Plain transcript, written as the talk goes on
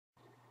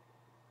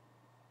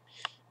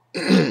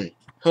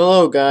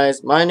Hello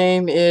guys, my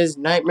name is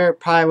Nightmare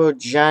Pyro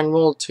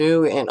General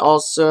 2, and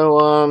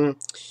also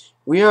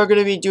we are going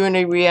to be doing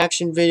a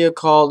reaction video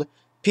called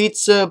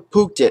Pizza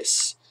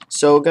Pootis.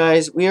 So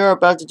guys, we are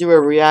about to do a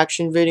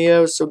reaction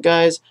video. So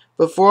guys,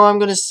 before I'm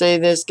going to say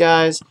this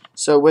guys,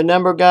 so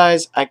remember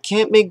guys, I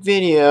can't make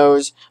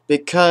videos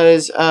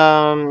because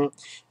I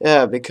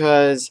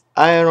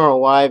don't know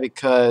why,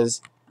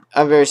 because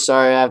I'm very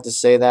sorry I have to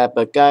say that,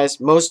 but guys,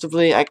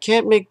 mostly I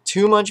can't make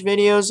too much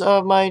videos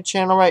of my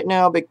channel right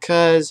now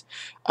because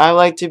I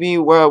like to be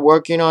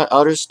working on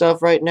other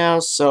stuff right now.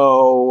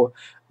 So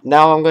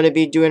now I'm going to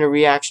be doing a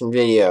reaction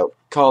video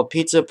called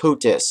Pizza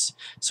Pootis.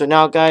 So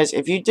now guys,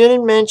 if you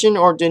didn't mention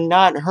or did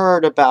not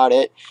heard about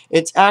it,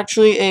 it's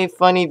actually a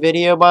funny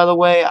video, by the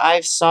way.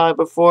 I saw it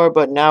before,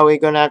 but now we're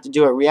going to have to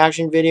do a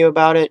reaction video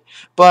about it.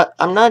 But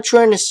I'm not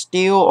trying to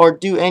steal or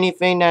do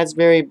anything that's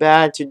very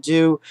bad to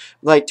do,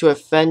 like to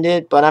offend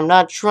it, but I'm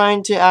not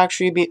trying to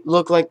actually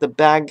look like the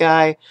bad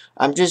guy.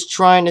 I'm just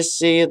trying to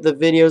see if the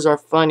videos are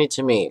funny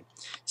to me.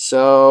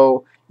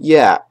 So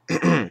yeah.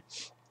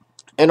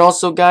 And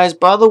also guys,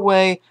 by the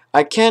way,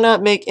 I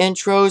cannot make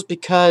intros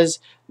because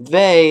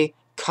they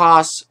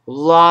cost a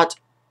lot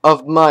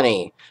of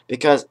money,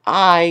 because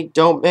I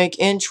don't make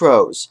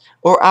intros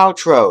or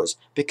outros.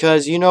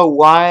 Because you know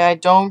why I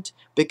don't?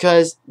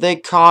 Because they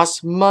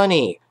cost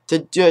money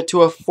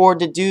to afford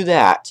to do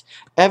that.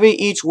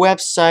 Each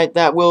website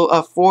that will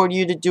afford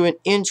you to do an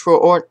intro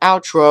or an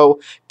outro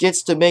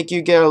gets to make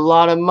you get a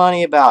lot of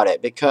money about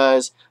it,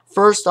 because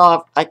first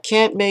off, I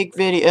can't make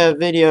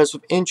videos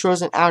with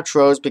intros and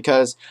outros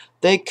because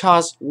they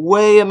cost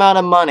way amount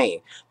of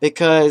money.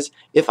 Because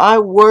if I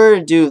were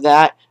to do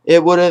that,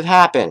 it would have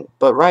happened.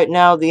 But right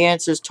now, the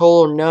answer is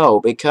total no,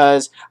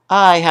 because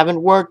I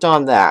haven't worked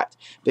on that.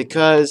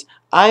 Because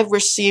I've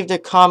received a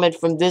comment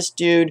from this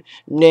dude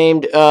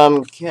named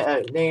Kenley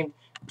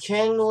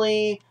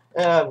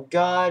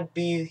God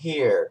Be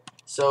Here.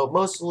 So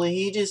mostly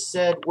he just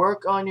said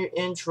work on your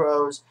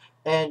intros,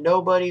 and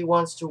nobody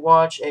wants to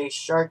watch a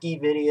Sharky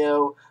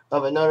video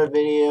of another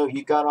video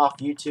you got off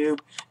YouTube.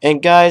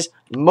 And guys,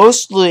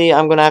 mostly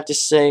I'm gonna have to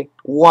say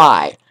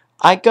why.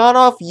 I got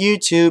off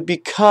YouTube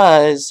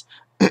because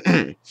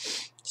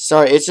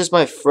sorry, it's just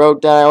my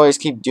throat that I always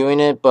keep doing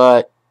it,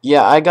 but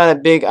yeah, I got a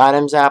big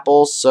items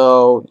apple,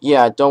 so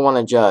yeah, don't want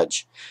to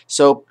judge.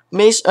 So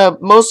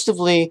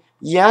mostly,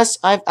 yes,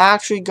 I've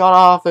actually got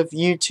off of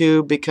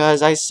YouTube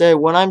because I said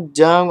when I'm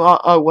done,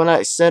 when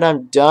I said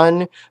I'm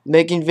done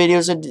making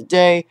videos a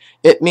day,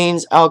 it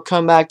means I'll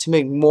come back to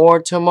make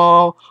more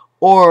tomorrow,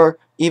 or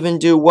even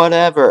do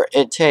whatever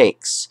it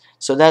takes.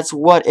 So that's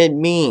what it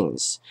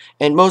means.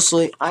 And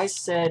mostly, I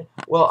said,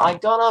 well, I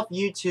got off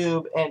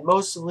YouTube, and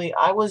mostly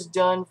I was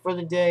done for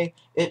the day.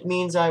 It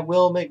means I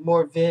will make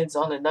more vids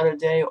on another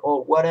day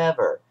or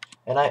whatever.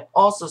 And I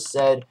also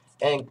said,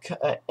 and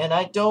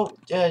I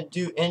don't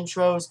do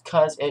intros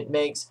because it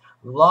makes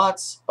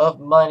lots of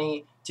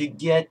money to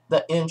get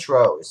the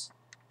intros.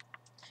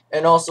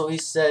 And also he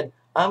said,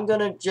 I'm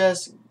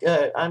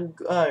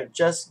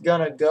just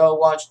gonna go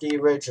watch the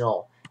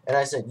original. And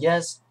I said,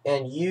 yes,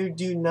 and you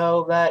do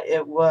know that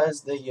it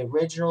was the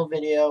original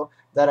video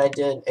that I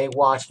did a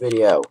watch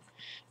video.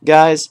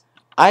 Guys,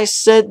 I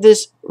said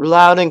this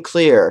loud and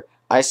clear.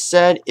 I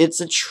said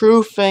it's a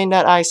true thing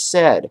that I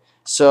said.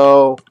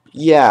 So,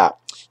 yeah.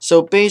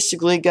 So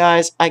basically,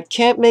 guys, I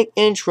can't make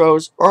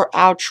intros or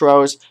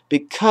outros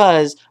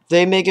because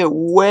they make it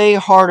way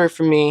harder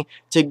for me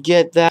to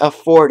get that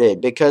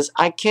afforded, because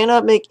I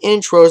cannot make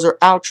intros or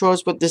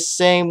outros with the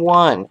same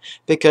one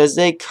because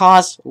they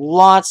cost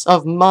lots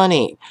of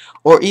money.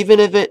 Or even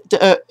if it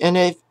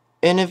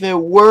and if it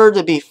were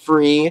to be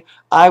free,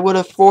 I would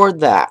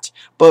afford that.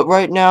 But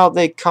right now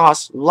they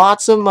cost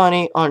lots of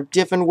money on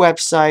different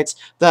websites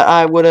that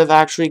I would have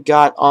actually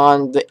got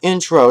on the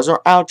intros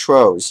or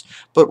outros.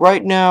 But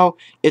right now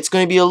it's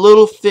going to be a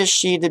little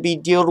fishy to be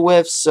dealt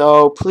with,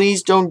 so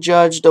please don't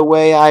judge the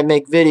way I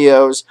make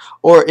videos.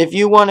 Or if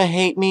you want to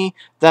hate me,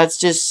 that's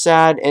just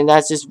sad, and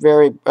that's just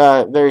very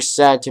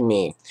sad to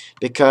me,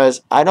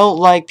 because I don't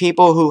like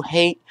people who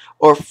hate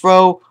or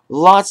throw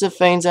lots of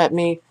things at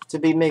me to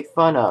be made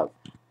fun of,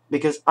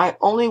 because I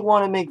only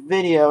want to make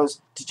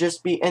videos to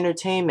just be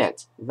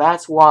entertainment.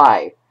 That's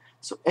why.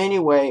 So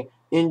anyway,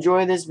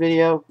 enjoy this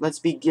video. Let's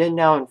begin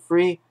now in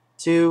 3,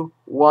 2,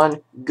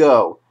 1,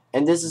 go.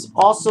 And this is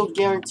also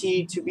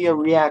guaranteed to be a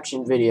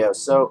reaction video,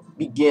 so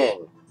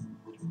begin.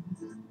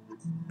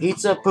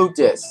 Pizza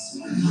Pootis.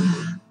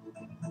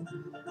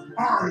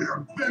 I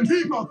am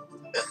Benhema.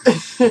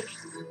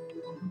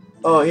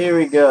 Oh, here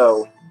we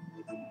go.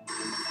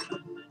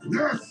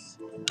 Yes.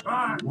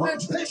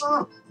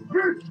 Benhema.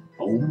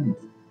 Oh.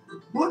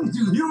 What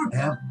do you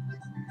have?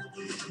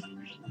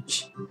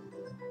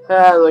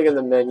 Ah, look at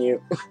the menu.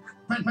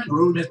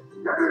 Rude it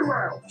very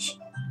well.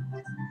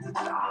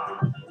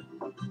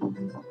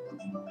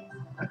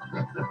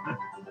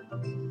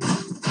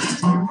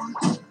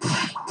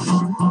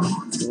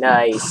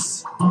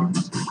 Nice.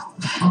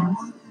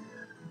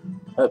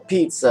 A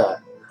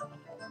pizza.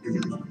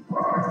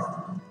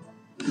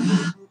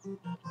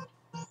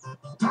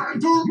 Time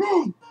to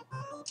move.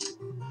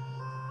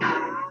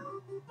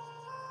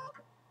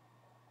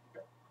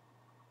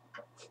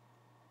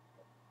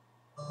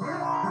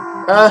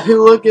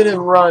 Look at him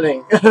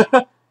running.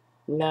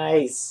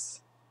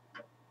 Nice.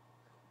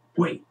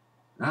 Wait,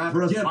 I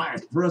forget my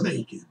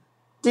bacon.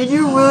 Did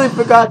you really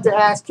forgot to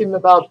ask him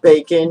about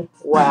bacon?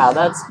 Wow,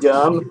 that's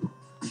dumb.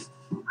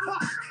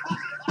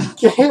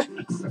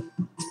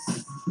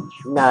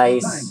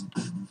 Nice.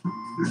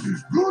 This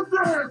is good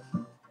day.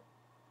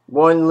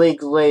 1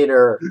 week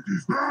later. It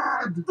is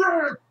bad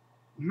day.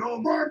 No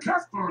more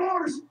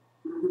Casper.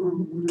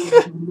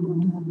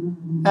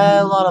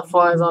 A lot of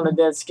flies on a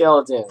dead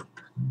skeleton.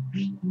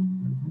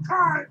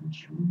 Hi.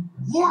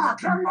 Why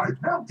can I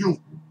help you?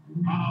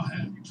 I'll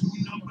have 2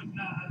 number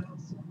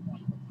 9s.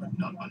 A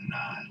number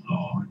 9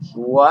 large.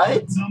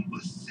 What? Number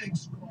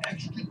 6 with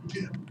extra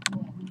dip. A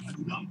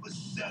number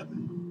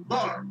 7.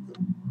 But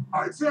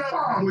I said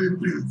I'll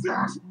leave you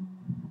that.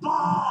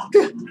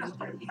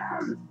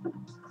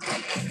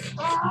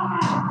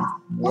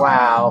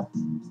 Wow.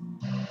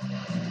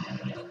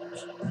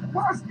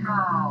 What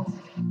now?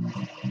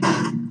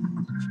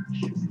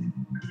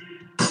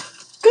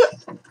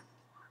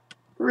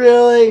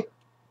 Really?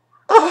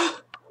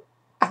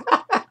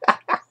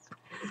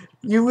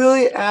 You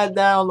really add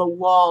that on the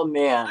wall,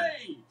 man.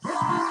 Hey.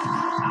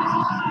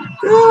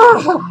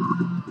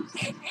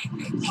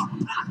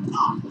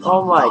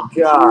 Oh my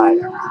god.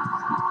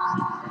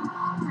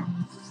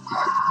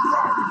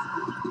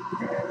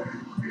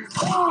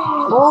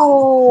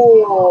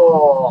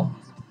 Oh!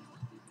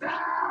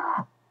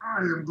 I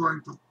am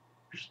going to.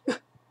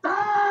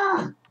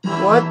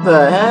 What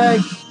the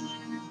heck?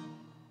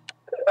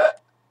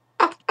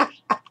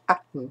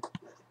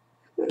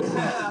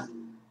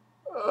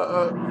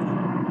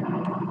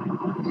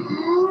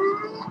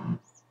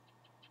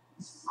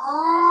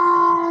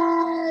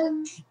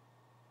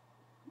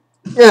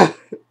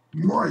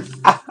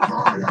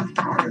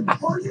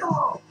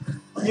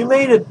 You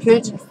made a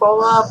pigeon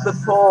fall off the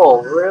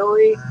pole,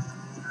 really?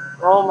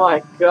 Oh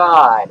my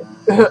god.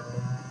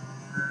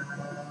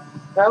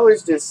 That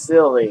was just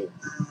silly.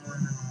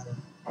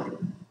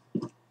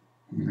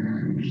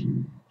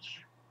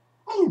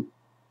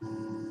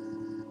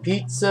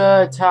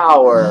 Pizza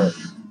Tower.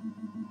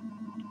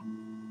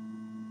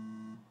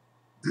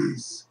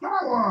 This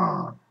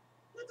power!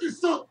 It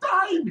is so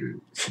tiny!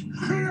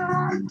 Here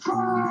I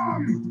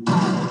come!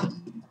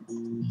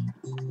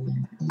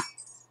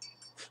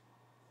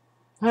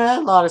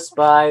 A lot of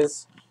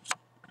spies.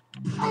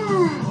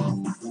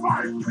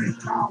 Fight me,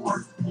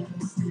 coward!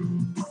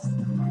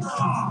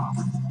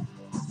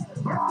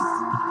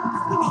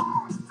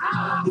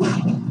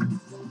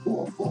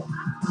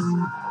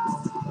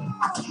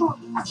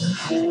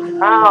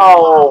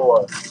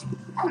 Ow!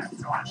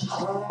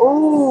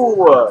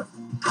 Ooh!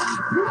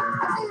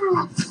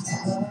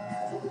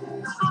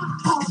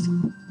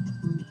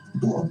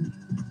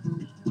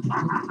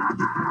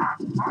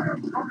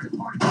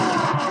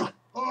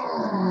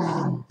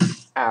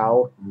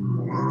 Ow.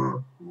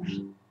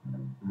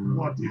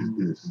 What is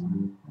this?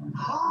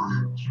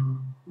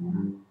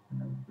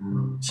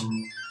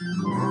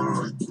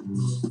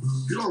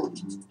 Yo!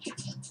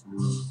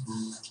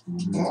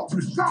 Off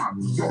the shot,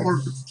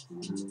 Lord!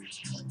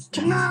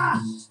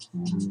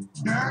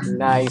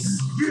 Nice.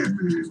 Give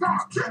me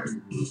that!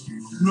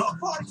 Not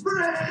my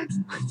friend!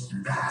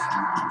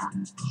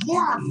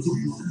 What do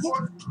you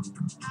want?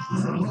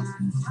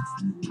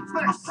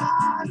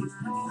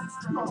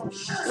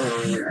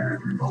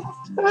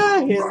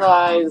 His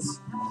eyes.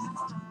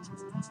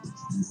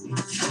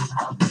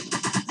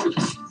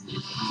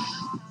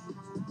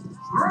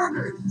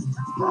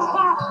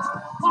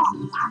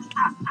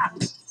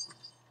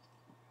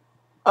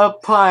 A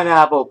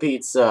pineapple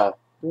pizza.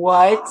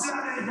 What?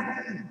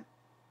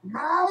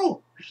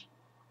 Now?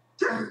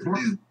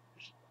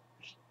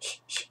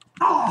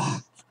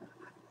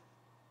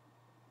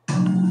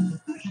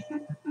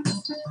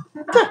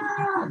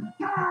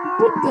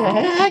 What the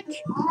heck?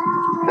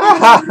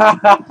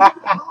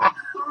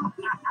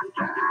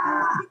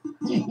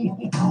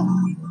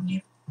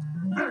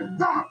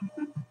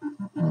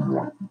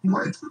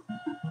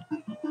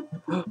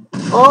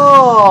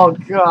 Oh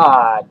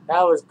god,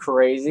 that was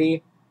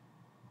crazy.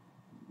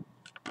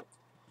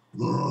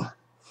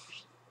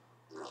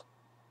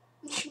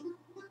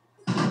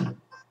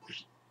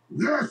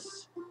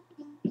 Yes.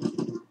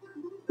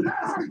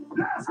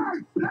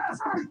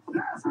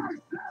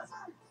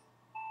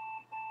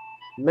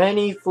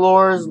 Many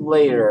floors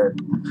later.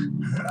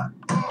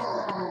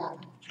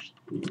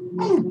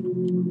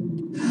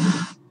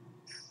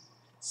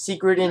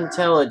 Secret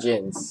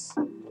intelligence.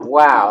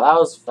 Wow, that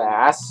was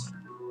fast.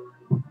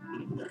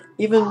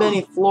 Even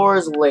many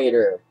floors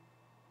later.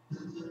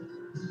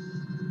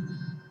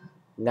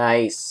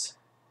 Nice.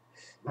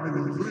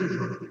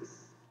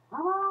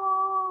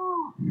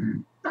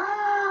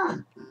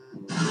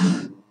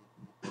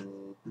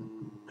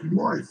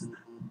 Wife.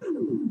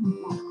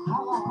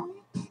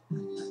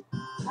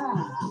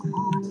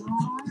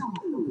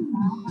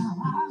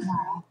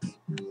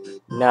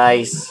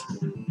 Nice.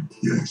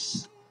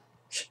 Yes.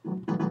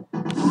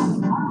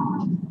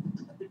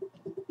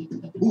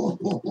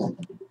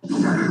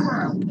 Very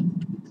well.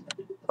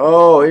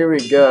 Oh, here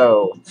we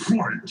go.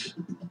 Fight.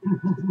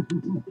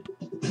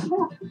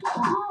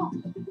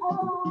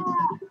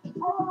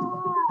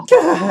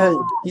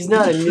 God, he's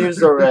not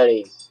amused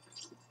already.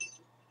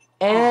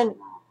 And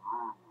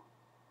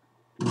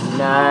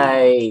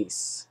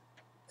nice.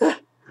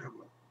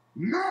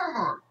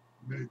 Never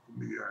make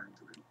me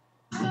angry.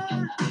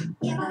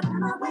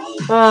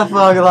 Ah,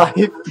 fuck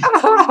life.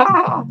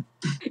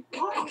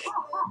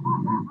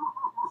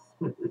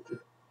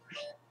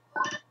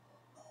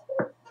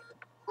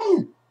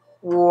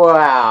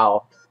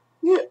 Wow.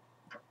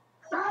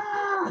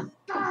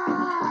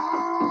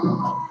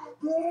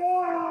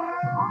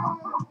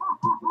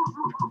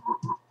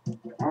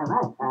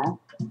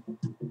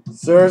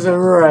 Serves him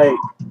right.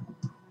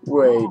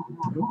 Wait,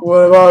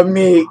 what about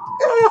me?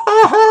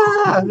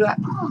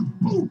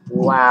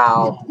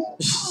 Wow.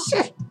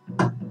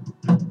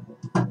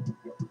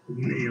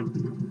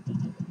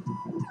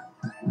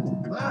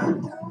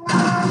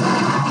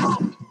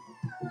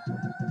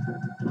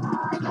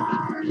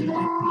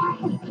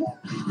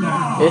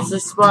 It's the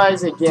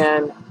spies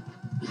again.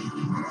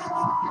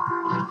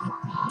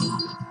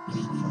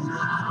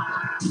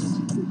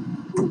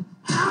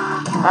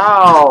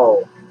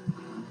 Ow.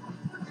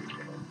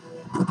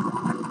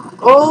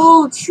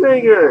 Oh,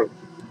 trigger.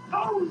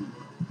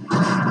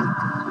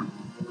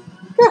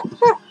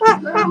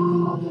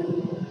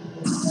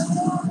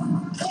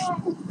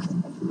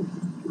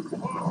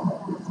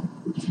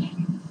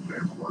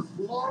 There was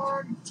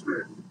one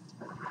trick.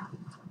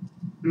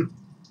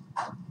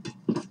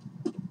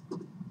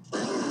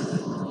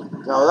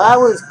 No, that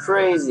was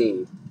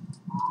crazy.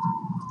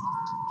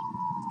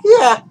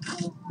 Yeah.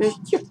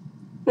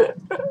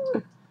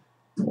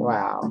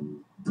 Wow.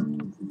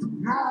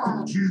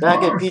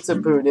 Back at Pizza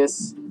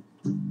Pootis.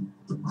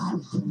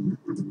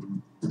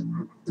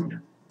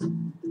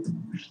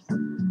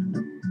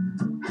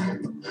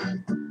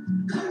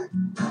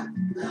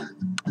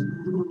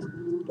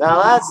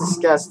 Now that's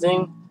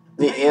disgusting.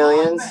 The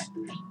aliens.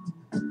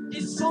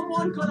 Is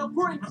someone gonna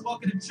bring a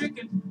bucket of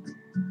chicken?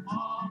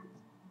 Oh.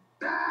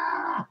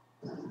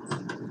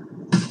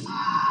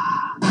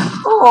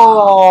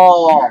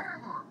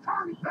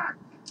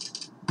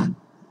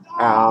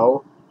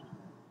 Ow.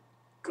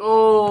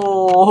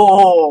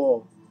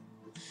 Oh.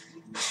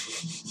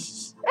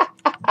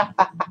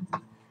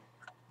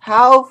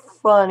 How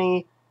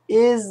funny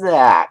is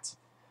that?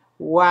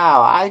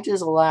 Wow, I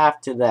just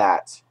laughed to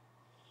that.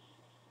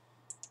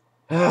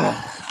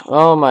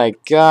 Oh my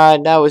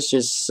god, that was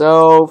just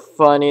so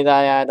funny that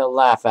I had to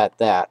laugh at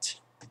that.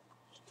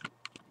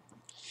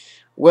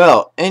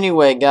 Well,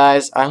 anyway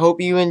guys, I hope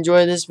you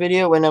enjoyed this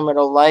video. Remember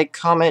to like,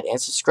 comment,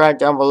 and subscribe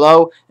down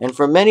below. And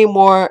for many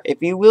more,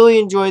 if you really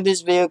enjoyed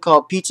this video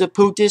called Pizza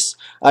Pootis,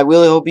 I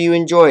really hope you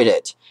enjoyed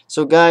it.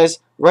 So guys,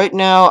 right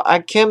now I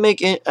cannot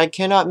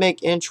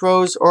make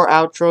intros or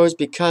outros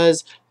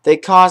because they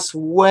cost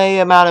way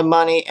amount of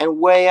money and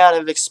way out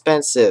of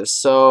expensive.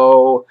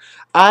 So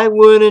I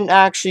wouldn't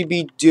actually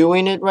be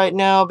doing it right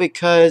now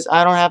because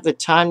I don't have the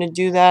time to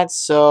do that.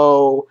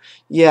 So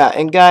yeah,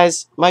 and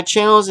guys, my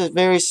channel is a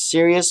very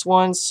serious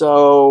one,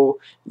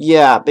 so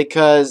yeah,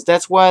 because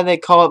that's why they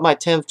call it my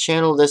 10th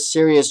channel, the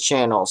serious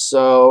channel.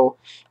 So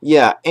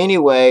yeah,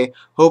 anyway,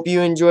 hope you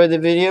enjoyed the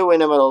video.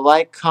 Remember to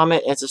like,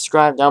 comment, and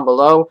subscribe down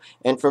below.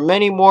 And for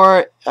many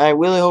more, I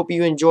really hope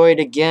you enjoy it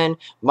again.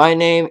 My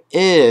name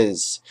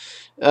is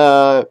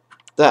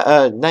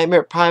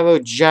Nightmare Pyro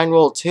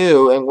General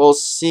 2, and we'll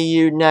see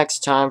you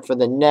next time for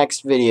the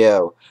next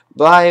video.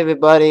 Bye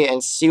everybody,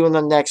 and see you in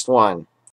the next one.